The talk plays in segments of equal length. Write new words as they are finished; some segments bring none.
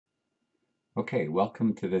Okay,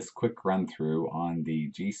 welcome to this quick run through on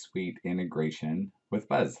the GSuite integration with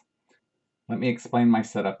Buzz. Let me explain my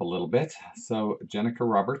setup a little bit. So Jenica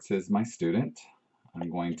Roberts is my student.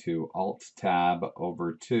 I'm going to Alt-Tab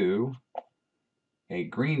over to a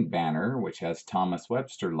green banner which has Thomas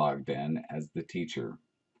Webster logged in as the teacher.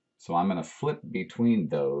 So I'm going to flip between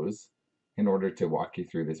those in order to walk you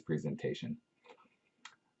through this presentation.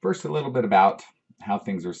 First, a little bit about how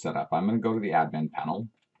things are set up. I'm going to go to the admin panel.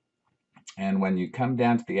 And when you come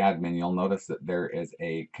down to the admin, you'll notice that there is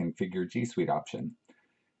a Configure G Suite option.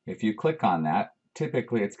 If you click on that,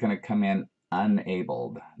 typically it's going to come in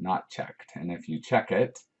unenabled, not checked. And if you check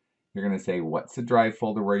it, you're going to say what's the drive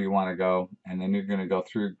folder where you want to go, and then you're going to go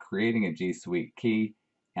through creating a G Suite key,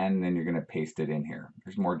 and then you're going to paste it in here.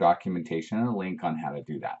 There's more documentation and a link on how to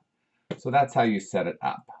do that. So that's how you set it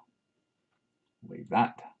up. Leave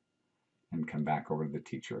that and come back over to the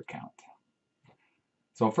teacher account.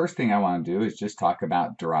 So first thing I want to do is just talk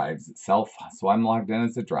about drives itself. So I'm logged in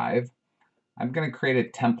as a drive. I'm going to create a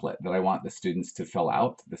template that I want the students to fill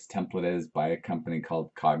out. This template is by a company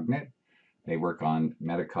called Cognit. They work on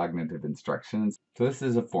metacognitive instructions. So this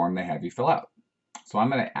is a form they have you fill out. So I'm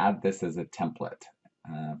going to add this as a template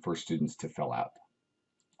for students to fill out.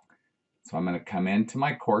 So I'm going to come into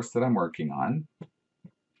my course that I'm working on,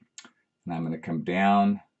 and I'm going to come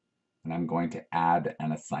down and I'm going to add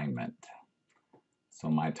an assignment. So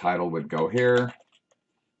my title would go here,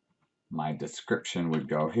 my description would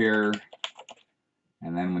go here,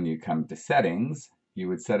 and then when you come to settings, you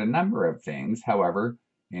would set a number of things. However,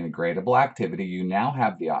 in a gradable activity, you now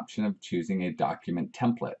have the option of choosing a document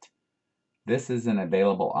template. This is an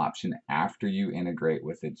available option after you integrate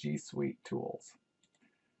with the G Suite tools.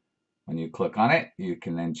 When you click on it, you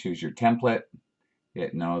can then choose your template.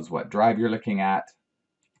 It knows what drive you're looking at.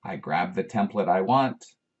 I grab the template I want,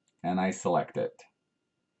 and I select it.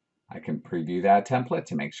 I can preview that template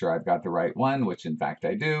to make sure I've got the right one, which in fact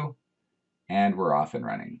I do, and we're off and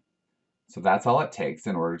running. So that's all it takes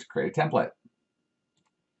in order to create a template.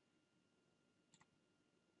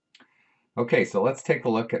 Okay, so let's take a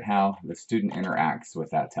look at how the student interacts with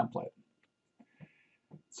that template.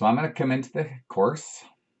 So I'm going to come into the course,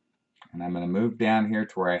 and I'm going to move down here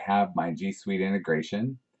to where I have my G Suite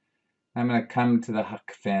integration. I'm going to come to the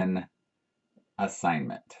HuckFin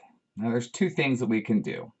assignment. Now there's two things that we can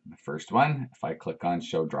do. The first one, if I click on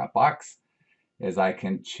Show Dropbox, is I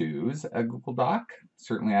can choose a Google Doc.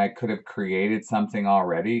 Certainly I could have created something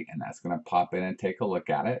already, and that's going to pop in and take a look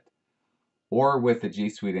at it. Or with the G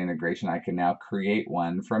Suite integration, I can now create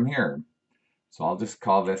one from here. So I'll just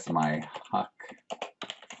call this my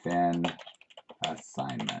HuckFin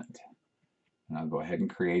assignment. And I'll go ahead and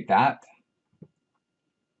create that.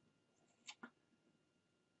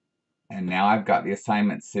 And now I've got the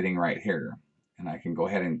assignment sitting right here. And I can go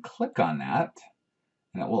ahead and click on that,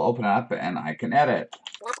 and it will open up and I can edit.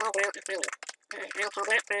 So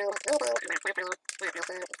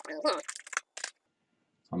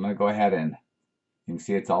I'm going to go ahead and you can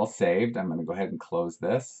see it's all saved. I'm going to go ahead and close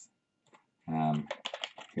this.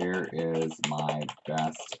 Here is my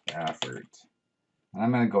best effort. And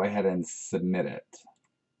I'm going to go ahead and submit it.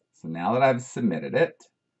 So now that I've submitted it,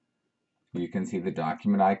 you can see the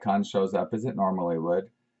document icon shows up as it normally would.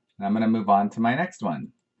 And I'm going to move on to my next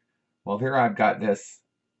one. Well, here I've got this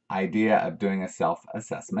idea of doing a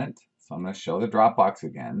self-assessment. So I'm going to show the Dropbox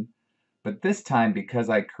again. But this time, because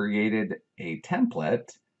I created a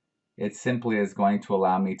template, it simply is going to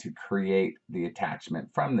allow me to create the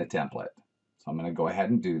attachment from the template. So I'm going to go ahead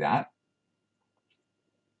and do that.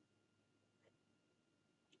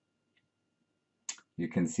 You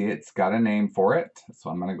can see it's got a name for it. So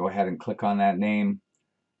I'm going to go ahead and click on that name.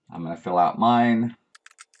 I'm going to fill out mine.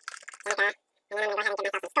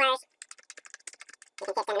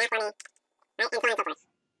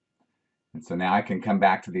 And so now I can come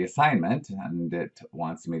back to the assignment, and it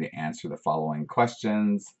wants me to answer the following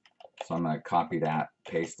questions. So I'm going to copy that,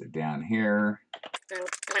 paste it down here.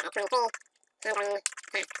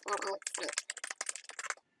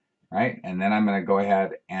 Right, and then I'm going to go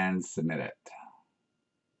ahead and submit it.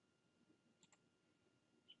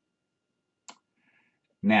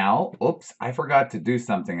 Now, oops, I forgot to do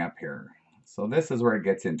something up here. So this is where it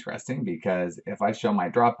gets interesting, because if I show my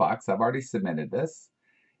Dropbox, I've already submitted this.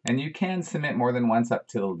 And you can submit more than once up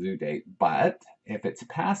till the due date, but if it's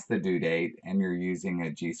past the due date and you're using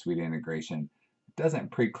a G Suite integration, it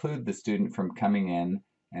doesn't preclude the student from coming in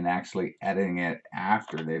and actually editing it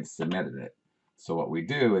after they've submitted it. So what we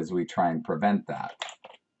do is we try and prevent that.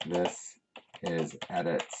 This is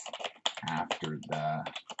edits after the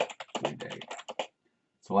due date.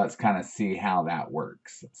 So let's kind of see how that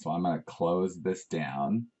works. So I'm going to close this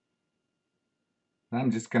down. And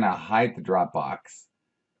I'm just going to hide the drop box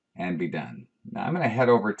and be done. Now I'm going to head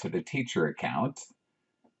over to the teacher account,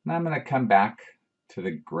 and I'm going to come back to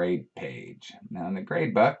the grade page. Now in the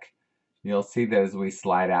grade book, you'll see that as we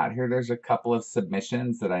slide out here, there's a couple of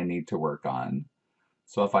submissions that I need to work on.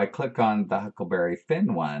 So if I click on the Huckleberry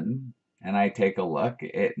Finn one and I take a look,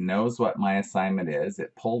 it knows what my assignment is.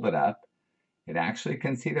 It pulled it up. It actually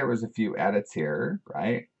can see there was a few edits here,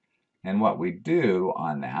 right? And what we do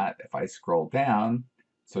on that, if I scroll down,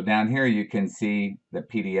 so down here you can see the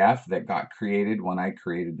PDF that got created when I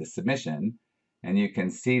created the submission, and you can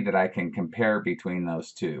see that I can compare between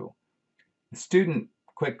those two. The student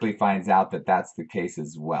quickly finds out that that's the case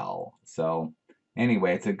as well. So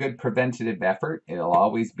anyway, it's a good preventative effort. It'll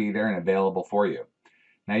always be there and available for you.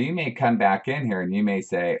 Now you may come back in here and you may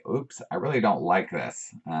say, oops, I really don't like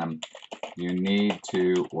this. You need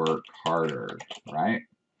to work harder, right?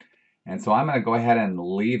 And so I'm going to go ahead and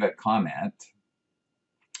leave a comment.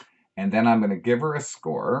 And then I'm going to give her a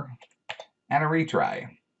score and a retry.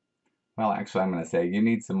 Well, actually, I'm going to say, you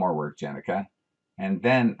need some more work, Jenica. And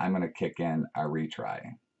then I'm going to kick in a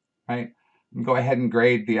retry, right? Go ahead and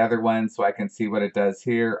grade the other one so I can see what it does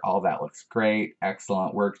here. All that looks great.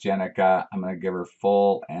 Excellent work, Jenica. I'm going to give her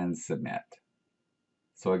full and submit.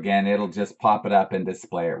 So again, it'll just pop it up and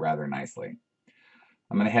display it rather nicely.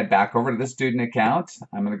 I'm going to head back over to the student account.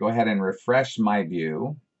 I'm going to go ahead and refresh my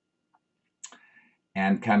view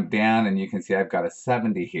and come down, and you can see I've got a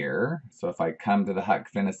 70 here. So if I come to the Huck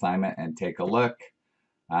Finn assignment and take a look,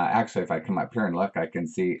 actually if I come up here and look, I can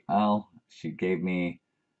see, oh, she gave me,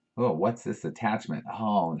 oh, what's this attachment?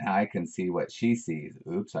 Oh, now I can see what she sees.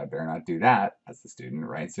 Oops, I better not do that as the student,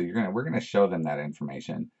 right? So we're gonna show them that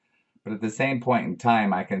information. But at the same point in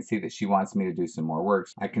time, I can see that she wants me to do some more work.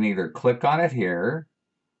 So I can either click on it here,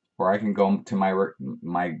 or I can go to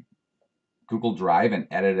my Google Drive and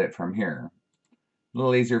edit it from here. A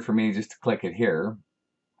little easier for me just to click it here.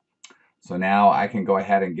 So now I can go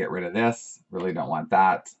ahead and get rid of this. Really don't want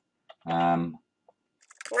that. And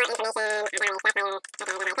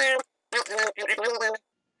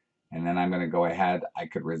then I'm going to go ahead. I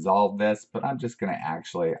could resolve this, but I'm just going to I'm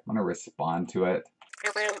going to respond to it.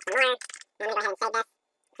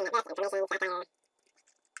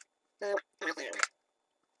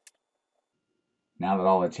 Now that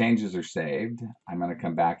all the changes are saved, I'm going to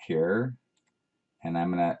come back here and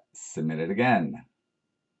I'm going to submit it again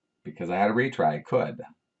because I had a retry. I could,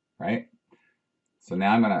 right? So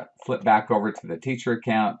now I'm going to flip back over to the teacher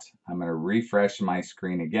account. I'm going to refresh my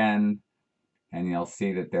screen again, and you'll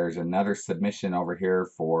see that there's another submission over here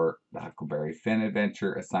for the Huckleberry Finn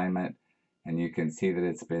Adventure assignment, and you can see that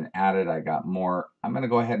it's been added. I got more. I'm going to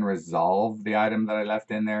go ahead and resolve the item that I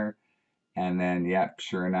left in there, and then, yep,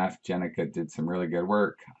 sure enough, Jenica did some really good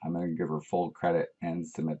work. I'm going to give her full credit and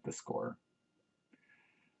submit the score.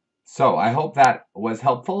 So I hope that was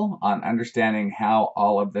helpful on understanding how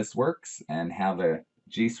all of this works and how the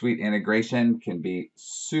GSuite integration can be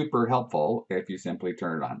super helpful if you simply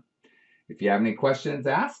turn it on. If you have any questions,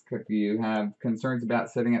 ask. If you have concerns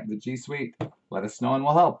about setting up the GSuite, let us know and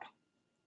we'll help.